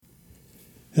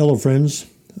Hello, friends.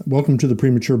 Welcome to the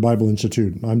Premature Bible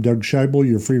Institute. I'm Doug Scheibel,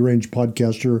 your free-range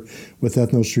podcaster with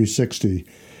Ethnos 360.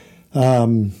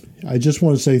 I just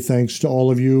want to say thanks to all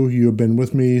of you. You have been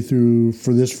with me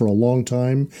for a long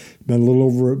time. It's been a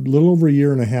little over a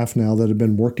year and a half now that I've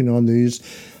been working on these.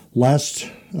 Last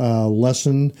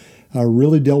lesson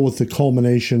really dealt with the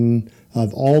culmination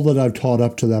of all that I've taught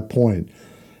up to that point.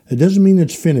 It doesn't mean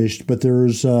it's finished, but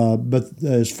but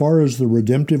as far as the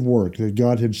redemptive work that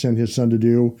God had sent His Son to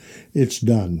do, it's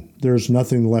done. There's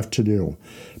nothing left to do.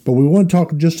 But we want to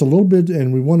talk just a little bit,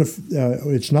 and we want to.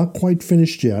 It's not quite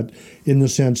finished yet, in the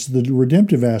sense the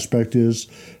redemptive aspect is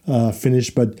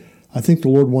finished, but I think the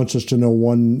Lord wants us to know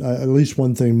at least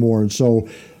one thing more, and so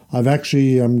I'm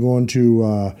going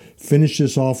to finish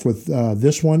this off with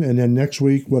this one, and then next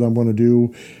week what I'm going to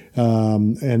do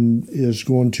is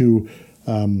going to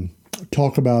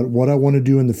talk about what I want to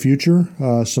do in the future,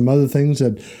 some other things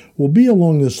that will be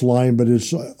along this line, but it's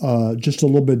just a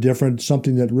little bit different,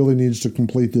 something that really needs to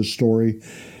complete this story.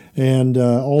 And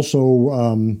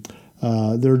also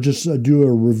do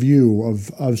a review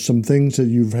of some things that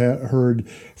you've heard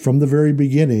from the very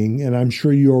beginning, and I'm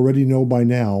sure you already know by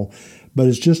now, but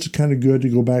it's just kind of good to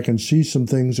go back and see some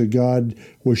things that God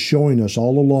was showing us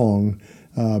all along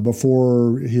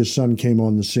before His Son came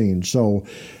on the scene. So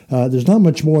there's not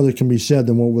much more that can be said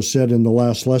than what was said in the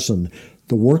last lesson.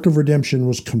 The work of redemption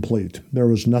was complete. There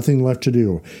was nothing left to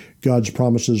do. God's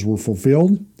promises were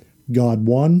fulfilled. God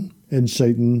won, and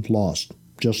Satan lost,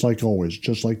 just like always,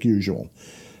 just like usual.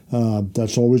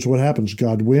 That's always what happens.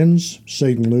 God wins,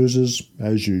 Satan loses,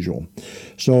 as usual.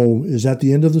 So is that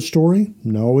the end of the story?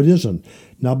 No, it isn't.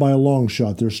 Not by a long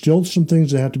shot. There's still some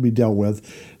things that have to be dealt with.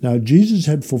 Now, Jesus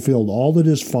had fulfilled all that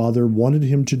His Father wanted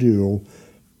Him to do,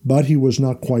 but He was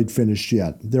not quite finished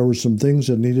yet. There were some things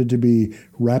that needed to be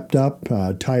wrapped up,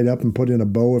 tied up, and put in a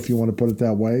bow, if you want to put it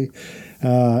that way.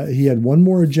 He had one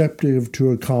more objective to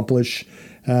accomplish,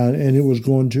 and it was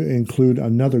going to include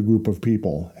another group of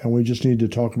people, and we just need to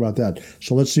talk about that.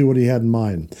 So let's see what He had in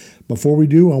mind. Before we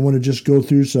do, I want to just go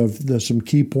through some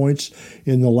key points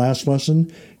in the last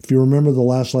lesson. If you remember, the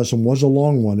last lesson was a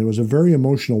long one. It was a very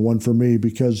emotional one for me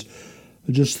because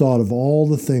I just thought of all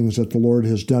the things that the Lord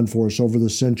has done for us over the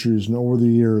centuries and over the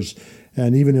years,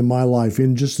 and even in my life,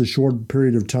 in just the short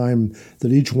period of time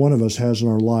that each one of us has in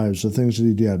our lives, the things that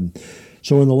He did.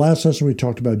 So in the last lesson, we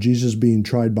talked about Jesus being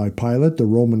tried by Pilate, the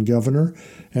Roman governor,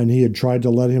 and he had tried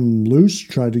to let Him loose,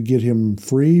 tried to get Him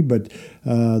free, but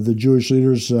the Jewish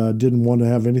leaders didn't want to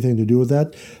have anything to do with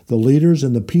that. The leaders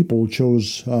and the people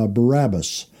chose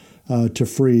Barabbas to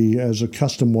free, as a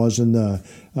custom was in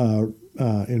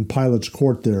Pilate's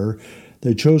court there.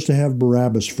 They chose to have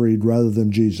Barabbas freed rather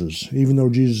than Jesus. Even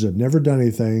though Jesus had never done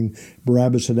anything,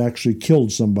 Barabbas had actually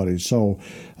killed somebody. So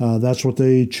that's what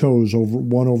they chose,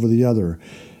 one over the other.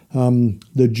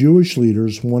 The Jewish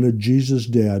leaders wanted Jesus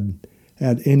dead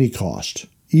at any cost,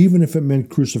 even if it meant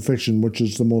crucifixion, which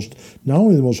is not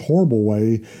only the most horrible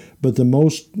way, but the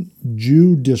most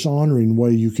Jew dishonoring way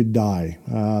you could die.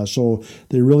 So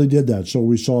they really did that. So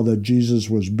we saw that Jesus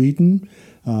was beaten.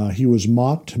 He was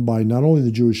mocked by not only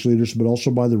the Jewish leaders, but also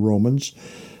by the Romans.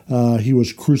 He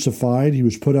was crucified. He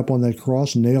was put up on that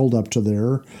cross, nailed up to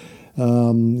there.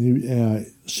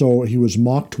 So he was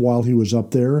mocked while he was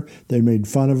up there. They made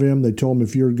fun of Him. They told Him,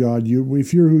 if you're God,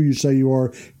 if you're who you say you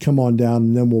are, come on down,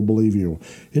 and then we'll believe you.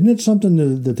 Isn't it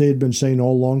something that they had been saying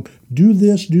all along? Do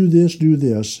this, do this, do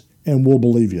this, and we'll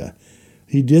believe you.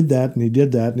 He did that, and He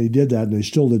did that, and He did that, and they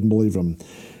still didn't believe Him.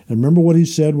 And remember what He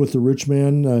said with the rich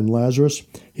man and Lazarus?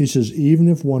 He says, even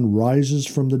if one rises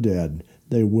from the dead,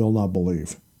 they will not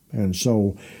believe. And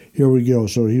so here we go.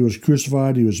 So He was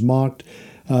crucified, He was mocked,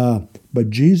 but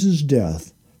Jesus'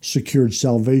 death secured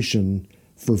salvation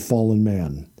for fallen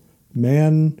man.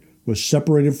 Man was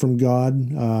separated from God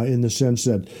in the sense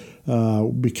that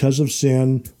because of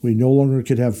sin, we no longer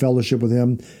could have fellowship with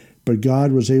Him, but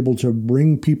God was able to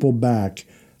bring people back.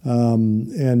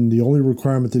 And the only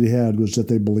requirement that He had was that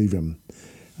they believe Him,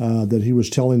 that He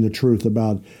was telling the truth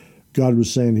about. God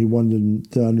was saying He wanted them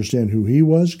to understand who He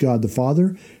was, God the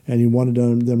Father, and He wanted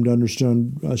them to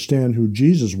understand who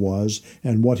Jesus was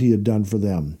and what He had done for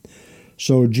them.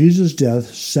 So Jesus'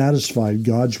 death satisfied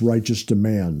God's righteous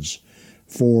demands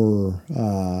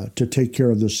to take care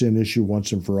of the sin issue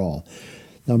once and for all.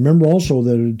 Now remember also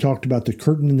that it talked about the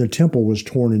curtain in the temple was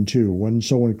torn in two. When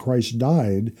Christ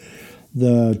died,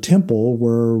 the temple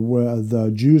where the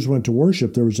Jews went to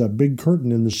worship, there was that big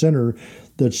curtain in the center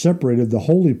that separated the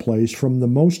holy place from the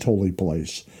most holy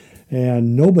place.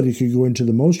 And nobody could go into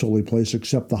the most holy place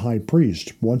except the high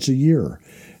priest once a year.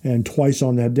 and twice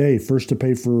on that day, first to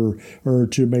pay for, or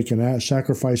to make a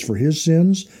sacrifice for his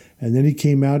sins, and then he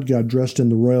came out, got dressed in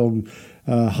the royal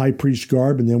high priest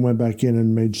garb, and then went back in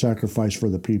and made sacrifice for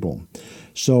the people.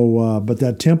 So, but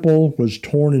that temple was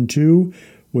torn in two,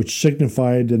 which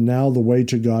signified that now the way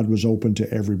to God was open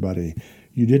to everybody.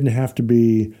 You didn't have to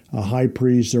be a high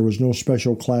priest. There was no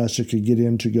special class that could get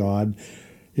into God.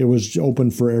 It was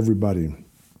open for everybody.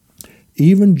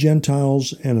 Even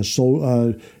Gentiles and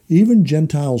even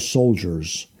Gentile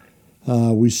soldiers,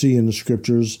 we see in the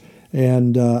scriptures,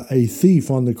 and a thief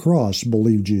on the cross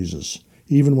believed Jesus,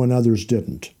 even when others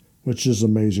didn't, which is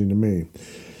amazing to me.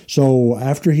 So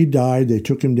after he died, they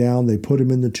took him down, they put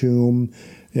him in the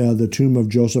tomb of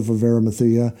Joseph of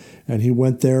Arimathea, and he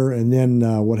went there. And then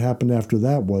what happened after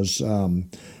that was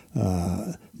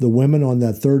the women on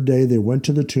that third day, they went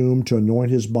to the tomb to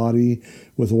anoint his body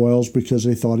with oils because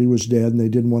they thought he was dead, and they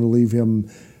didn't want to leave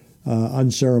him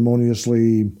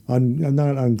unceremoniously,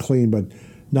 not unclean, but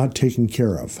not taken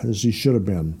care of, as he should have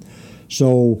been.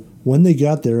 So when they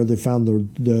got there, they found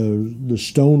the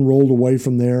stone rolled away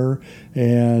from there,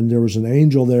 and there was an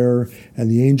angel there,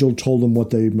 and the angel told them what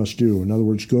they must do. In other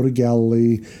words, go to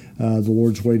Galilee. The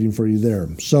Lord's waiting for you there.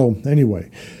 So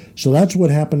anyway, so that's what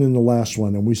happened in the last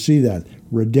one, and we see that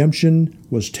redemption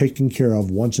was taken care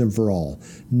of once and for all,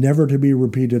 never to be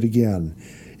repeated again.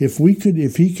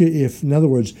 In other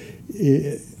words,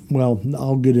 well,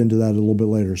 I'll get into that a little bit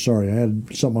later. Sorry, I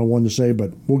had something I wanted to say,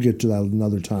 but we'll get to that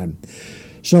another time.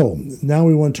 So now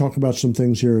we want to talk about some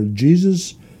things here.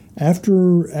 Jesus,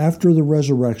 after the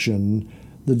resurrection,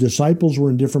 the disciples were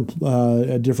in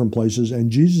at different places,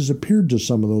 and Jesus appeared to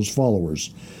some of those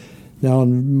followers. Now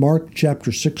in Mark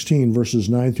chapter 16, verses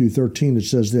 9 through 13, it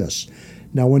says this: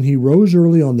 Now when he rose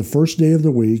early on the first day of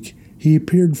the week, he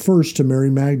appeared first to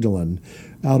Mary Magdalene,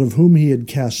 out of whom he had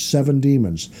cast 7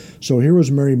 demons. So here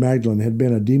was Mary Magdalene, had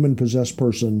been a demon-possessed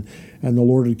person, and the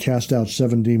Lord had cast out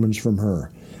 7 demons from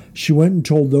her. She went and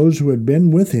told those who had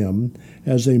been with him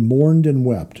as they mourned and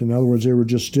wept. In other words, they were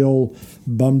just still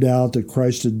bummed out that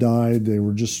Christ had died. They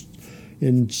were just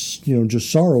in,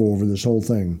 just sorrow over this whole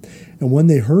thing. And when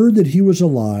they heard that he was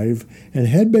alive and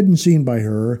had been seen by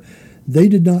her, they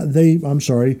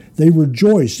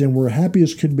rejoiced and were happy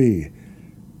as could be.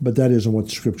 But that isn't what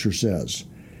the scripture says.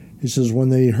 It says, when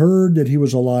they heard that he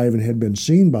was alive and had been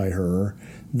seen by her,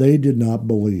 they did not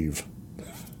believe.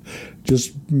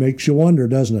 Just makes you wonder,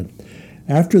 doesn't it?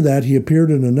 After that, he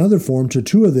appeared in another form to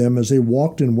 2 of them as they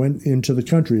walked and went into the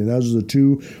country. And that was the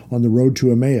 2 on the road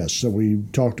to Emmaus that we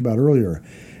talked about earlier.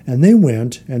 And they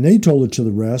went, and they told it to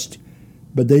the rest,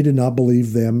 but they did not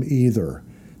believe them either.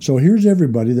 So here's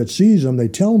everybody that sees him. They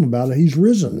tell him about it. He's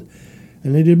risen.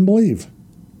 And they didn't believe.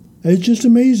 It just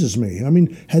amazes me. I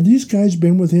mean, had these guys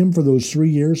been with him for those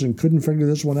 3 years and couldn't figure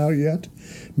this one out yet?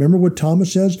 Remember what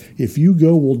Thomas says? If you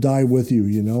go, we'll die with you,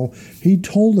 He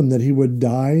told them that he would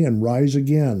die and rise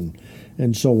again,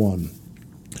 and so on.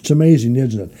 It's amazing,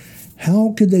 isn't it?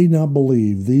 How could they not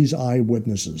believe these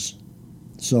eyewitnesses?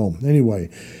 So,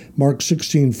 anyway, Mark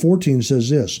 16:14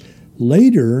 says this: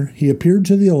 Later he appeared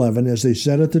to the 11 as they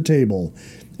sat at the table,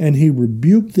 and he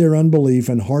rebuked their unbelief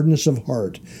and hardness of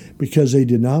heart, because they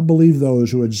did not believe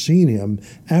those who had seen him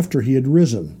after he had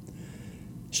risen.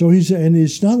 So and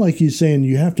it's not like he's saying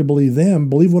you have to believe them.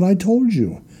 Believe what I told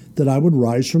you, that I would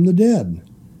rise from the dead.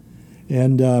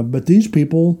 And but these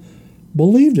people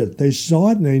believed it. They saw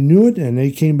it and they knew it, and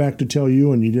they came back to tell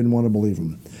you, and you didn't want to believe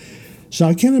them. So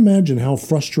I can't imagine how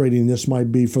frustrating this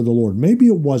might be for the Lord. Maybe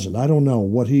it wasn't. I don't know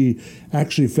what he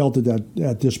actually felt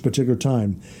at this particular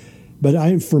time.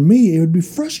 But for me, it would be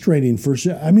frustrating.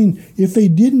 If they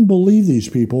didn't believe these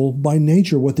people, by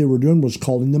nature, what they were doing was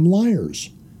calling them liars.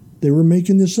 They were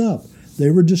making this up. They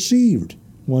were deceived,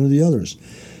 one of the others.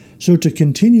 So to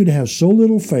continue to have so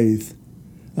little faith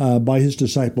by his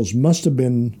disciples must have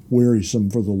been wearisome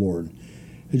for the Lord.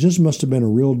 It just must have been a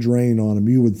real drain on him,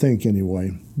 you would think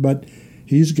anyway. But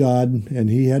he's God, and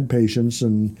he had patience,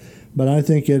 but I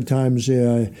think at times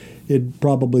it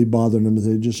probably bothered him that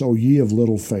they just, ye of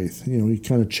little faith. He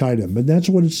kind of chided him. But that's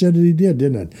what it said that he did,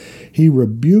 didn't it? He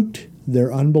rebuked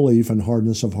their unbelief and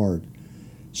hardness of heart.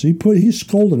 So he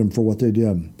scolded them for what they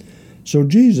did. So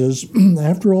Jesus,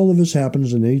 after all of this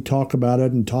happens, and they talk about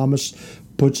it, and Thomas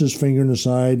puts his finger in the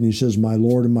side, and he says, "My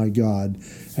Lord and my God."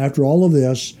 After all of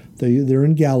this, they're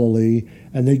in Galilee,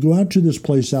 and they go out to this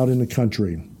place out in the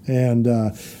country, and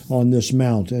on this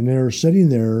mount, and they're sitting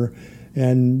there,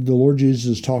 and the Lord Jesus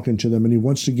is talking to them, and he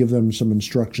wants to give them some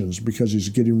instructions because he's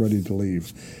getting ready to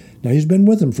leave. Now, he's been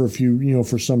with them for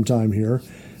for some time here.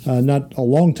 Not a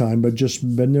long time, but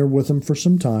just been there with them for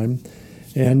some time.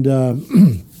 And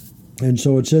and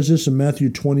so it says this in Matthew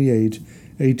 28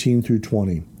 18 through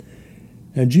 20.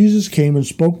 And Jesus came and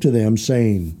spoke to them,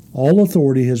 saying, All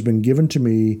authority has been given to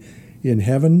me in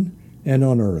heaven and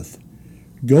on earth.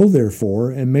 Go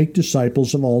therefore and make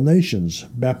disciples of all nations,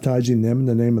 baptizing them in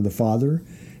the name of the Father,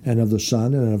 and of the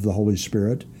Son, and of the Holy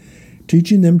Spirit,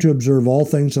 teaching them to observe all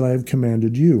things that I have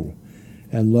commanded you.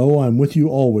 And lo, I am with you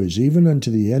always, even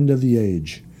unto the end of the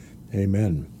age.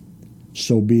 Amen.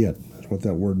 So be it. That's what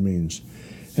that word means.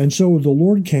 And so the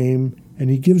Lord came, and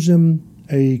he gives them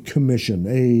a commission,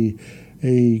 a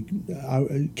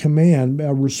command,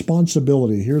 a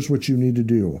responsibility. Here's what you need to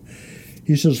do.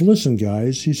 He says, listen,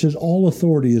 guys, he says, all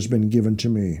authority has been given to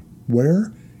me.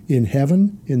 Where? In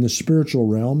heaven, in the spiritual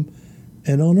realm,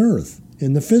 and on earth,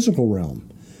 in the physical realm.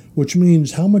 Which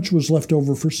means how much was left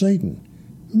over for Satan?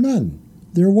 None.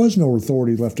 There was no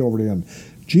authority left over to him.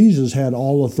 Jesus had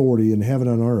all authority in heaven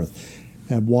and earth.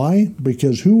 And why?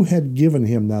 Because who had given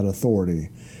him that authority?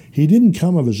 He didn't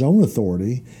come of his own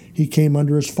authority. He came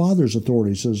under his Father's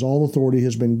authority. He says, all authority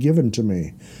has been given to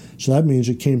me. So that means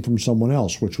it came from someone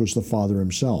else, which was the Father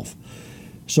himself.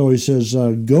 So he says,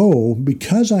 go,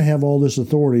 because I have all this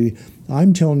authority,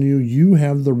 I'm telling you, you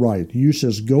have the right. You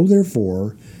says, go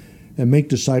therefore and make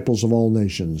disciples of all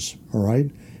nations. All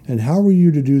right? And how are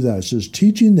you to do that? It says,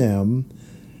 teaching them,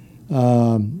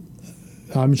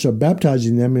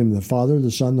 baptizing them in the Father,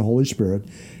 the Son, the Holy Spirit,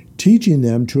 teaching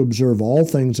them to observe all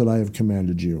things that I have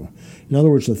commanded you. In other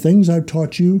words, the things I've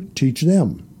taught you, teach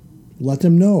them. Let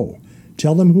them know.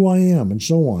 Tell them who I am, and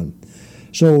so on.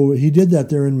 So he did that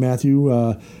there in Matthew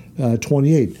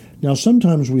 28. Now,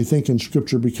 sometimes we think in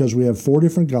Scripture, because we have 4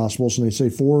 different Gospels, and they say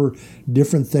 4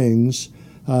 different things,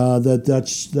 that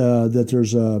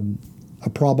there's a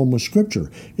problem with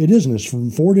Scripture. It isn't. It's from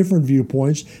 4 different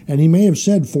viewpoints, and he may have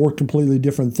said 4 completely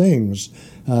different things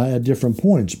at different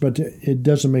points, but it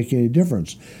doesn't make any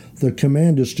difference. The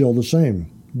command is still the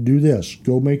same. Do this.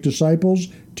 Go make disciples.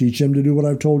 Teach them to do what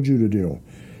I've told you to do.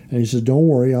 And he says, don't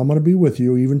worry, I'm going to be with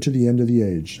you even to the end of the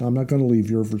age. I'm not going to leave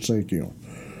you or forsake you.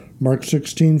 Mark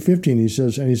 16:15, he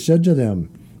says, and he said to them,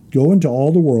 go into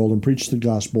all the world and preach the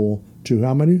gospel to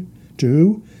how many? To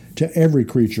who? To every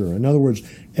creature. In other words,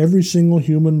 every single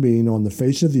human being on the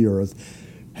face of the earth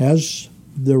has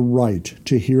the right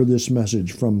to hear this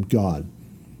message from God.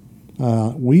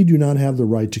 We do not have the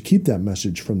right to keep that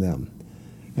message from them.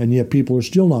 And yet people are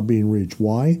still not being reached.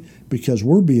 Why? Because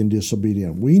we're being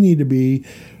disobedient. We need to be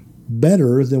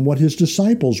better than what his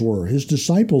disciples were. His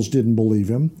disciples didn't believe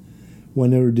him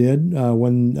when they did,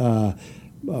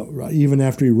 even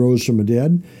after he rose from the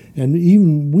dead. And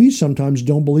even we sometimes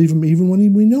don't believe him even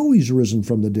when we know he's risen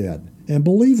from the dead and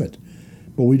believe it.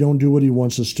 But we don't do what he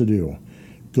wants us to do.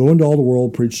 Go into all the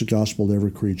world, preach the gospel to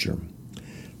every creature.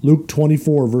 Luke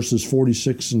 24, verses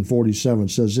 46 and 47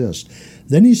 says this,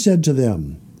 then he said to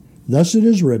them, thus it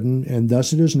is written, and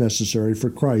thus it is necessary for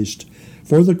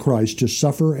the Christ to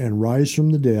suffer and rise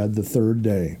from the dead the 3rd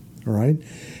day. All right?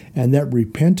 And that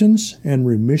repentance and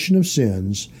remission of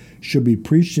sins should be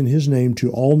preached in his name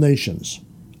to all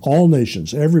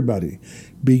nations, everybody,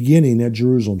 beginning at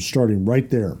Jerusalem, starting right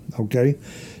there, okay?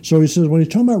 So he says, when he's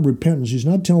talking about repentance, he's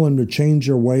not telling them to change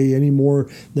their way any more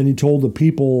than he told the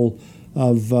people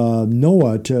of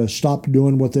Noah to stop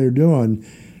doing what they're doing.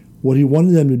 What he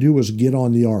wanted them to do was get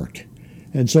on the ark.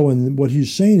 And so in what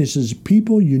he's saying, he says,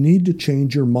 people, you need to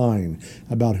change your mind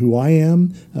about who I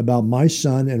am, about my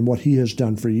son, and what he has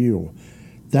done for you.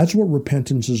 That's what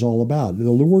repentance is all about.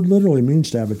 The word literally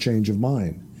means to have a change of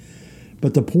mind.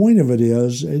 But the point of it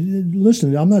is,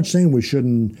 listen, I'm not saying we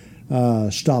shouldn't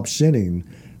stop sinning,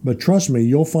 but trust me,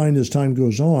 you'll find as time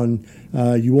goes on,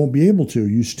 you won't be able to.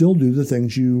 You still do the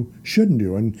things you shouldn't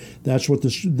do. And that's what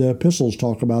the epistles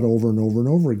talk about over and over and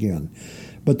over again.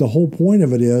 But the whole point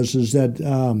of it is that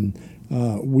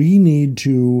we need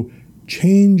to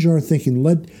change our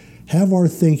thinking. Have our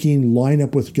thinking line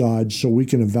up with God so we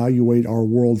can evaluate our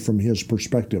world from his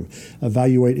perspective.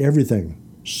 Evaluate everything.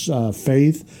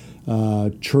 Faith,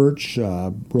 church,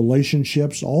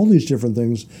 relationships, all these different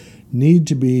things need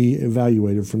to be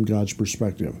evaluated from God's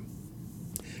perspective.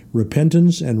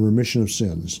 Repentance and remission of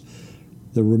sins.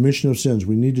 The remission of sins.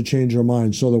 We need to change our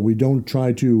minds so that we don't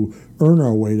try to earn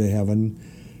our way to heaven.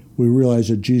 We realize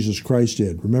that Jesus Christ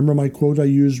did. Remember my quote I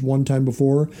used one time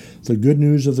before? The good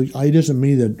news of it isn't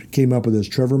me that came up with this.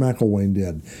 Trevor McElwain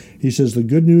did. He says, the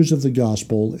good news of the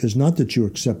gospel is not that you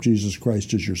accept Jesus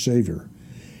Christ as your Savior.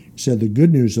 He said the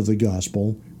good news of the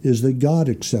gospel is that God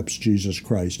accepts Jesus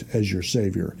Christ as your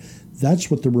Savior. That's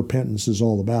what the repentance is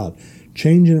all about.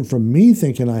 Changing it from me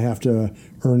thinking I have to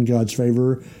earn God's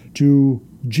favor to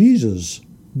Jesus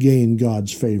gain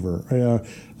God's favor,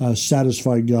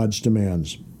 satisfy God's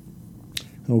demands.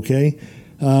 Okay?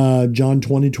 John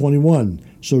 20:21.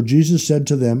 So Jesus said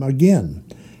to them again,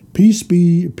 peace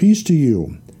to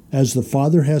you. As the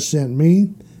Father has sent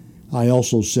me, I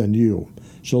also send you.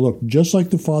 So look, just like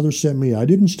the Father sent me, I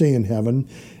didn't stay in heaven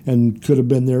and could have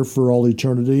been there for all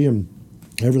eternity and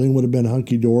everything would have been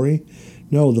hunky-dory.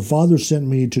 No, the Father sent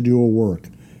me to do a work.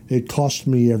 It cost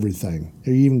me everything.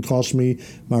 It even cost me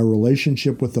my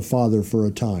relationship with the Father for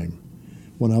a time.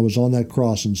 When I was on that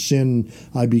cross and sin,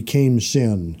 I became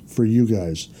sin for you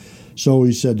guys. So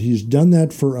he said he's done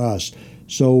that for us.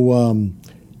 So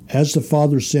as the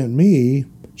Father sent me,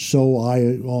 so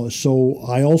I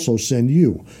also send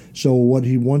you. So what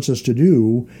he wants us to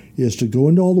do is to go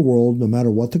into all the world, no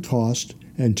matter what the cost,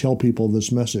 and tell people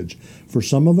this message. For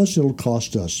some of us, it'll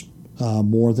cost us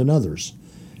more than others.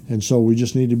 And so we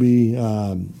just need to be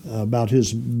about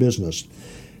his business.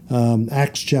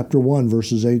 Acts chapter 1,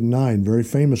 verses 8 and 9, very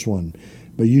famous one.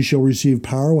 But you shall receive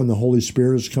power when the Holy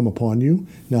Spirit has come upon you.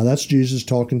 Now that's Jesus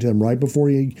talking to him right before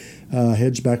he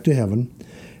heads back to heaven.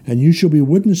 And you shall be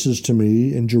witnesses to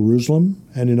me in Jerusalem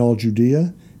and in all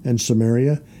Judea and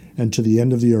Samaria and to the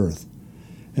end of the earth.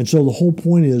 And so the whole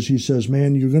point is, he says,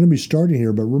 man, you're going to be starting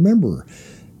here, but remember,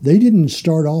 they didn't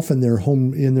start off in their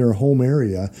home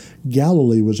area.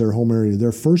 Galilee was their home area.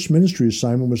 Their first ministry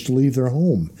assignment was to leave their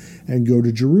home and go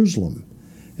to Jerusalem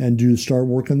and start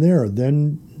working there.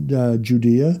 Then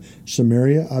Judea,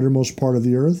 Samaria, uttermost part of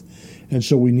the earth. And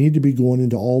so we need to be going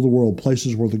into all the world,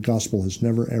 places where the gospel has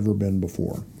never, ever been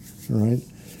before. All right?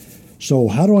 So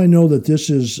how do I know that this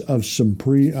is of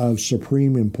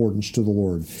supreme importance to the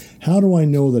Lord? How do I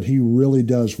know that he really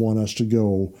does want us to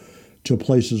go to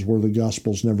places where the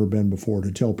gospel's never been before,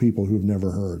 to tell people who've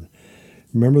never heard?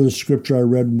 Remember the scripture I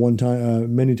read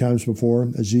many times before,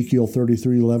 Ezekiel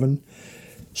 33:11?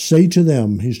 Say to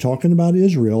them, he's talking about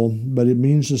Israel, but it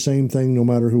means the same thing no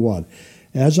matter who what.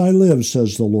 As I live,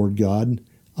 says the Lord God,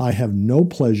 I have no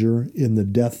pleasure in the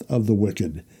death of the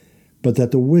wicked, but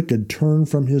that the wicked turn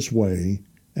from his way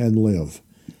and live.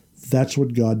 That's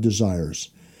what God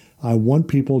desires. I want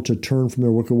people to turn from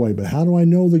their wicked way. But how do I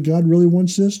know that God really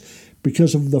wants this?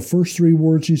 Because of the first three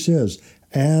words he says,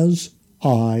 as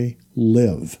I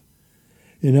live.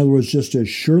 In other words, just as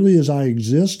surely as I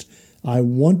exist, I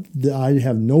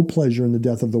have no pleasure in the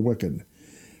death of the wicked,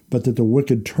 but that the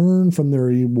wicked turn from their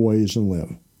evil ways and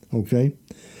live. Okay?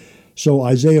 So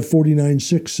Isaiah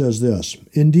 49:6 says this,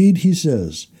 indeed, he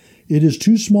says, it is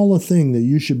too small a thing that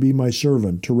you should be my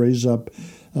servant to raise up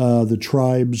the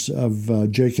tribes of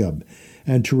Jacob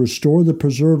and to restore the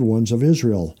preserved ones of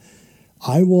Israel.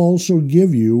 I will also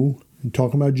give you, I'm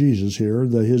talking about Jesus here,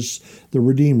 the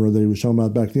Redeemer that he was talking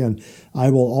about back then, I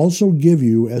will also give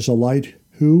you as a light,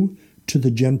 who? To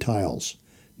the Gentiles,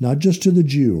 not just to the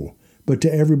Jew, but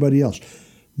to everybody else.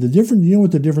 You know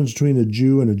what the difference between a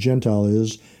Jew and a Gentile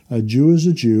is? A Jew is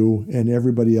a Jew and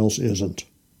everybody else isn't.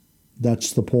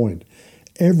 That's the point.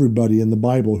 Everybody in the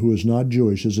Bible who is not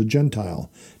Jewish is a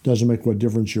Gentile. Doesn't make what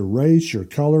difference your race, your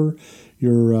color,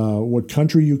 your what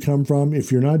country you come from.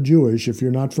 If you're not Jewish, if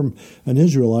you're not from an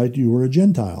Israelite, you were a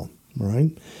Gentile,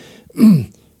 right?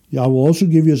 I will also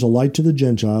give you as a light to the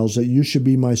Gentiles that you should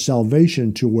be my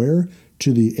salvation to where?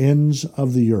 To the ends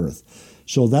of the earth.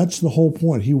 So that's the whole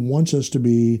point. He wants us to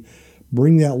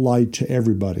bring that light to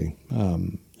everybody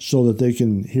so that they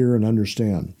can hear and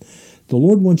understand. The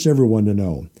Lord wants everyone to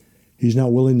know. He's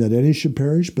not willing that any should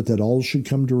perish, but that all should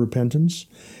come to repentance.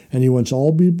 And he wants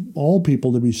all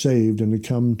people to be saved and to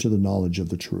come to the knowledge of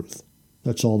the truth.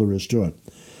 That's all there is to it.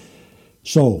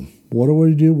 So, what do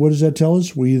we do? What does that tell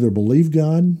us? We either believe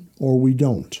God or we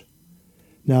don't.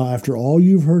 Now, after all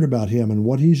you've heard about him and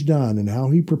what he's done and how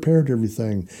he prepared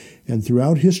everything, and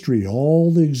throughout history,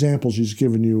 all the examples he's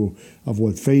given you of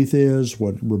what faith is,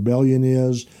 what rebellion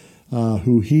is,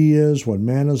 who he is, what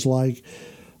man is like,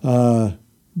 do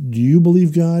you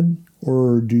believe God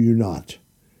or do you not?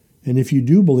 And if you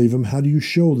do believe him, how do you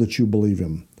show that you believe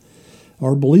him?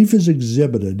 Our belief is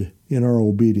exhibited in our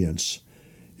obedience.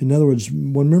 In other words,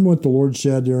 remember what the Lord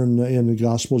said there in the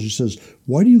Gospels? He says,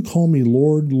 why do you call me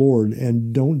Lord, Lord,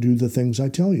 and don't do the things I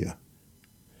tell you?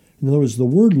 In other words, the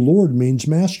word Lord means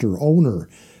master, owner.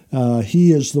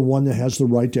 He is the one that has the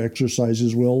right to exercise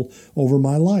his will over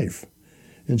my life.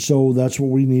 And so that's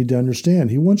what we need to understand.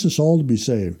 He wants us all to be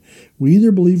saved. We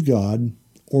either believe God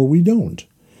or we don't.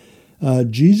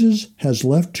 Jesus has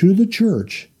left to the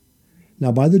church.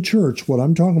 Now, by the church, what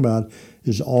I'm talking about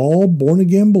is all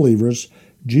born-again believers.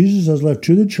 Jesus has left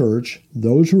to the church,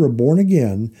 those who are born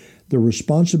again, the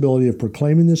responsibility of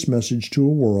proclaiming this message to a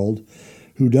world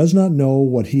who does not know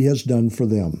what he has done for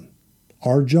them.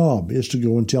 Our job is to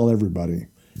go and tell everybody,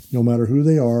 no matter who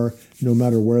they are, no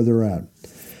matter where they're at.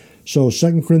 So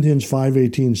 2 Corinthians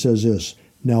 5:18 says this,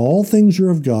 "Now all things are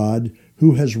of God,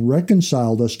 who has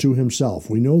reconciled us to himself."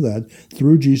 We know that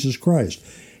through Jesus Christ.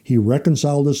 He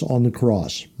reconciled us on the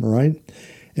cross, all right?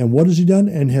 And what has he done?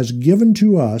 And has given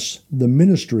to us the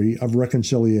ministry of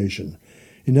reconciliation.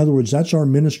 In other words, that's our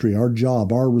ministry, our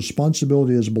job, our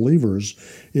responsibility as believers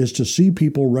is to see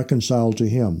people reconciled to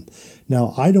him.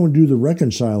 Now, I don't do the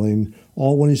reconciling.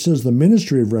 When he says the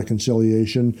ministry of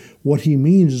reconciliation, what he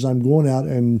means is I'm going out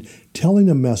and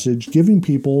telling a message, giving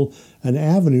people an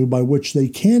avenue by which they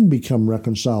can become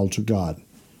reconciled to God.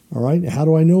 All right? How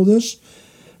do I know this?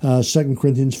 2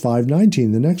 Corinthians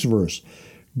 5:19, the next verse.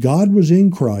 God was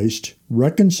in Christ,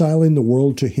 reconciling the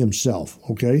world to himself.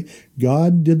 Okay?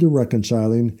 God did the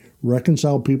reconciling,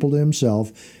 reconciled people to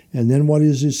himself. And then what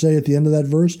does he say at the end of that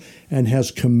verse? And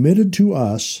has committed to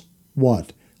us,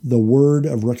 what? The word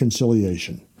of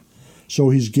reconciliation.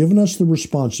 So he's given us the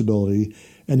responsibility,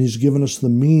 and he's given us the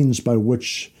means by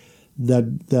which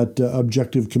that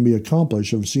objective can be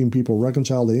accomplished of seeing people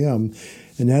reconciled to him.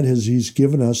 And that is,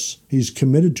 he's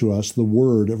committed to us the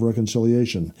word of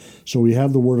reconciliation. So we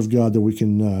have the word of God that we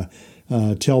can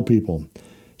tell people.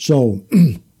 So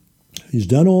he's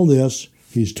done all this.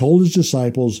 He's told his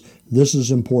disciples this is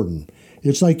important.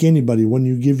 It's like anybody, when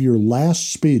you give your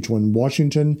last speech, when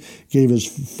Washington gave his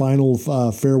final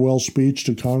farewell speech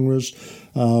to Congress,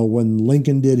 when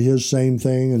Lincoln did his same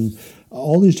thing, and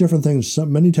all these different things,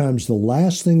 many times the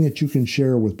last thing that you can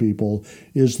share with people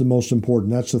is the most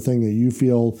important. That's the thing that you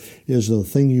feel is the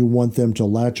thing you want them to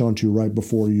latch onto right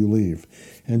before you leave.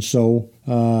 And so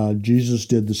Jesus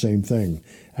did the same thing.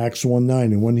 Acts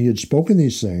 1:9, and when he had spoken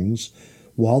these things,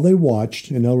 while they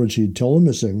watched, in other words, he'd told them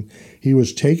this thing, he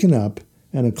was taken up,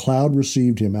 and a cloud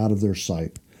received him out of their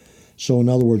sight. So in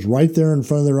other words, right there in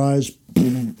front of their eyes,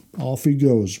 off he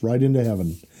goes, right into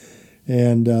heaven.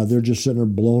 And they're just sitting there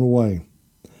blown away.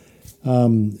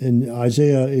 In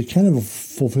Isaiah, it's kind of a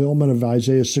fulfillment of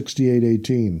Isaiah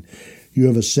 68:18. You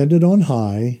have ascended on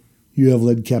high, you have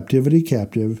led captivity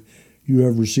captive, you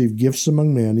have received gifts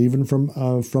among men, even from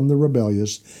the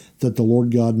rebellious, that the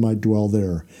Lord God might dwell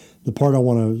there. The part I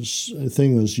want to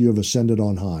think is you have ascended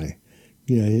on high.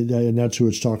 Yeah, and that's who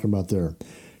it's talking about there.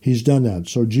 He's done that.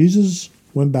 So Jesus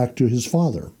went back to his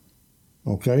Father.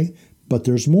 Okay? But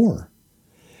there's more.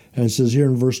 And it says here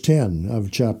in verse 10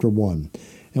 of chapter 1,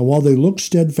 and while they looked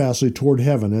steadfastly toward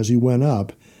heaven as he went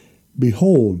up,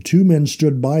 behold, two men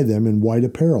stood by them in white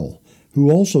apparel,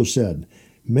 who also said,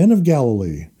 Men of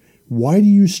Galilee, why do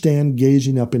you stand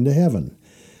gazing up into heaven?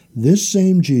 This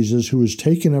same Jesus who is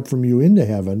taken up from you into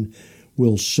heaven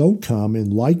will so come in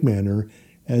like manner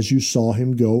as you saw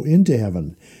him go into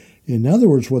heaven. In other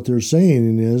words, what they're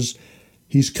saying is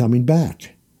he's coming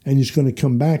back, and he's going to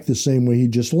come back the same way he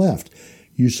just left.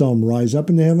 You saw him rise up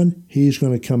into heaven, he's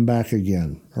going to come back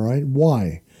again. All right?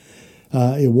 Why?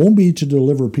 It won't be to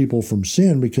deliver people from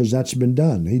sin, because that's been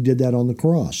done. He did that on the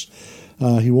cross.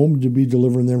 He won't be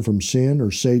delivering them from sin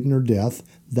or Satan or death.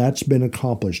 That's been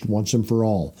accomplished once and for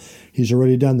all. He's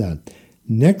already done that.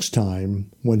 Next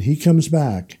time, when he comes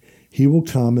back, he will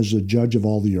come as the judge of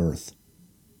all the earth.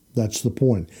 That's the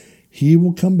point. He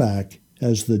will come back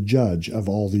as the judge of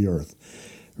all the earth.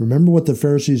 Remember what the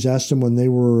Pharisees asked him when they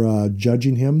were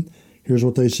judging him? Here's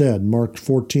what they said, Mark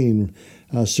 14,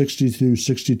 60 through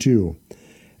 62.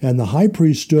 And the high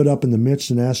priest stood up in the midst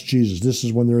and asked Jesus, this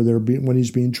is when they're there, when he's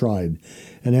being tried,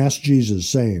 and asked Jesus,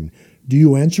 saying, Do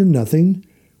you answer nothing?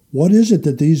 What is it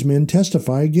that these men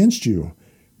testify against you?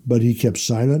 But he kept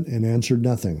silent and answered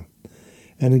nothing.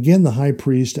 And again the high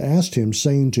priest asked him,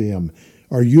 saying to him,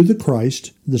 Are you the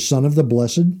Christ, the Son of the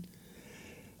Blessed?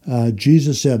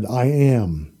 Jesus said, I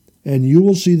am. And you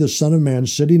will see the Son of Man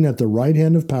sitting at the right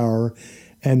hand of power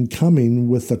and coming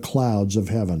with the clouds of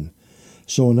heaven.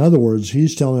 So in other words,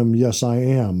 he's telling him, yes, I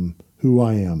am who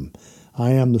I am.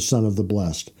 I am the Son of the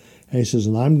Blessed. And he says,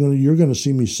 and you're going to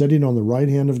see me sitting on the right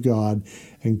hand of God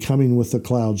and coming with the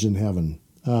clouds in heaven,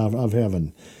 of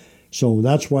heaven. So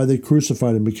that's why they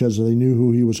crucified him, because they knew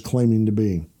who he was claiming to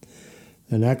be.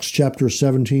 In Acts chapter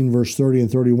 17, verse 30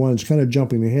 and 31, it's kind of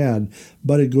jumping ahead,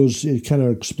 but it kind of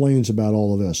explains about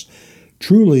all of this.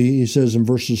 Truly, he says in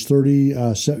verses 30,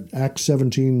 Acts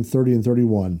 17, 30 and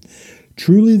 31,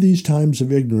 truly these times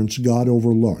of ignorance God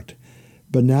overlooked,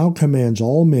 but now commands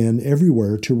all men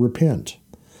everywhere to repent,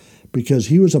 because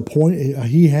he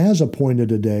has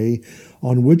appointed a day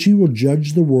on which he will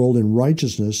judge the world in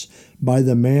righteousness by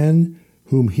the man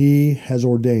whom he has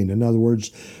ordained. In other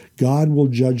words, God will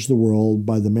judge the world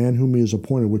by the man whom he has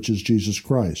appointed, which is Jesus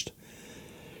Christ.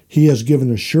 He has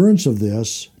given assurance of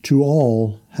this to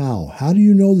all. How? How do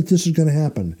you know that this is going to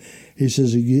happen? He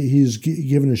says he's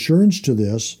given assurance to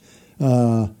this,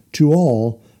 to to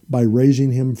all by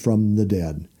raising him from the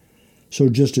dead. So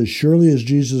just as surely as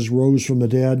Jesus rose from the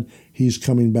dead, he's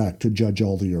coming back to judge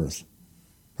all the earth.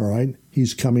 All right?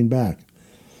 He's coming back.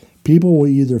 People will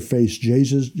either face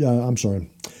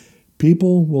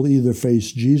People will either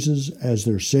face Jesus as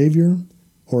their Savior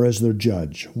or as their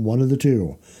judge. One of the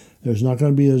two. There's not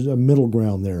going to be a middle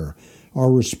ground there.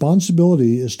 Our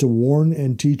responsibility is to warn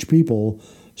and teach people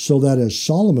so that, as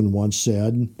Solomon once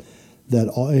said, that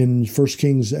in 1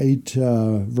 Kings 8,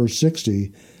 verse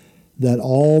 60, that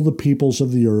all the peoples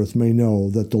of the earth may know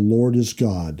that the Lord is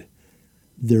God.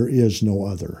 There is no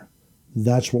other.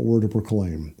 That's what we're to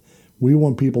proclaim. We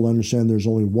want people to understand there's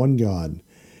only one God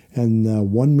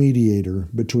and one mediator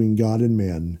between God and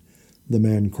men, the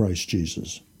man Christ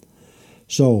Jesus.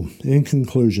 So, in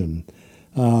conclusion,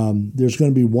 there's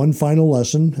going to be one final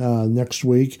lesson next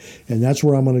week, and that's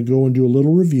where I'm going to go and do a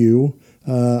little review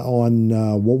on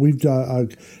what we've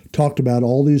talked about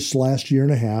all these last year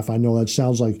and a half. I know that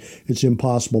sounds like it's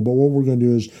impossible, but what we're going to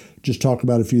do is just talk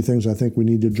about a few things I think we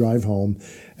need to drive home.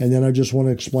 And then I just want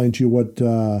to explain to you what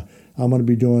I'm going to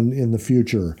be doing in the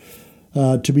future.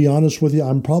 To be honest with you,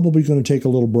 I'm probably going to take a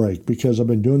little break because I've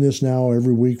been doing this now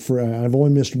every week I've only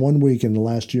missed 1 week in the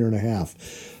last year and a half.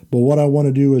 But what I want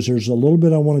to do is there's a little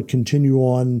bit I want to continue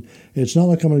on. It's not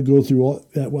like I'm going to go through all,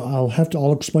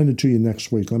 I'll explain it to you next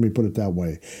week. Let me put it that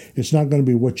way. It's not going to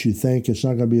be what you think. It's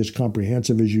not going to be as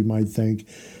comprehensive as you might think.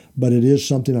 But it is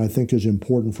something I think is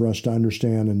important for us to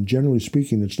understand. And generally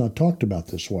speaking, it's not talked about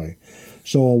this way.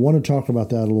 So I want to talk about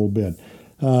that a little bit.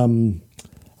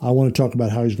 I want to talk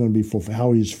about how he's going to be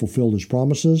how he's fulfilled his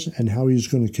promises and how he's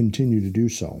going to continue to do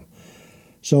so.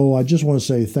 So I just want to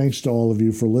say thanks to all of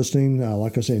you for listening.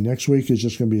 Like I say, next week is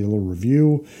just going to be a little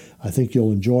review. I think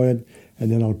you'll enjoy it,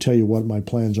 and then I'll tell you what my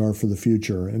plans are for the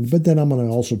future. But then I'm going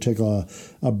to also take a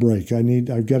break.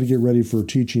 I've got to get ready for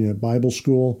teaching at Bible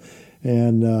school,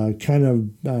 and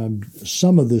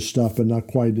some of this stuff, but not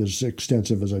quite as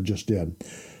extensive as I just did.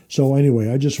 So anyway,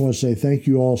 I just want to say thank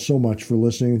you all so much for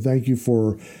listening. Thank you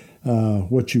for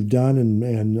what you've done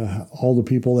and all the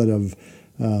people that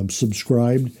have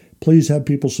subscribed. Please have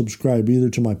people subscribe either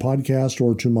to my podcast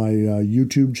or to my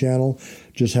YouTube channel.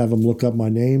 Just have them look up my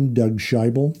name, Doug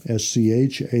Scheibel,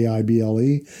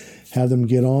 Schaible. Have them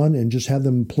get on and just have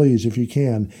them, please, if you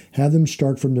can, have them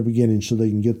start from the beginning so they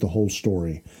can get the whole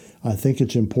story. I think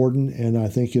it's important, and I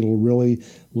think it'll really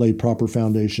lay proper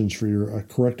foundations for your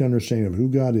correct understanding of who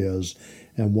God is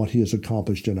and what he has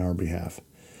accomplished in our behalf.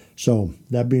 So,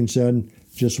 that being said,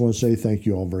 just want to say thank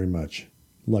you all very much.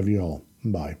 Love you all.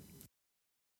 Bye.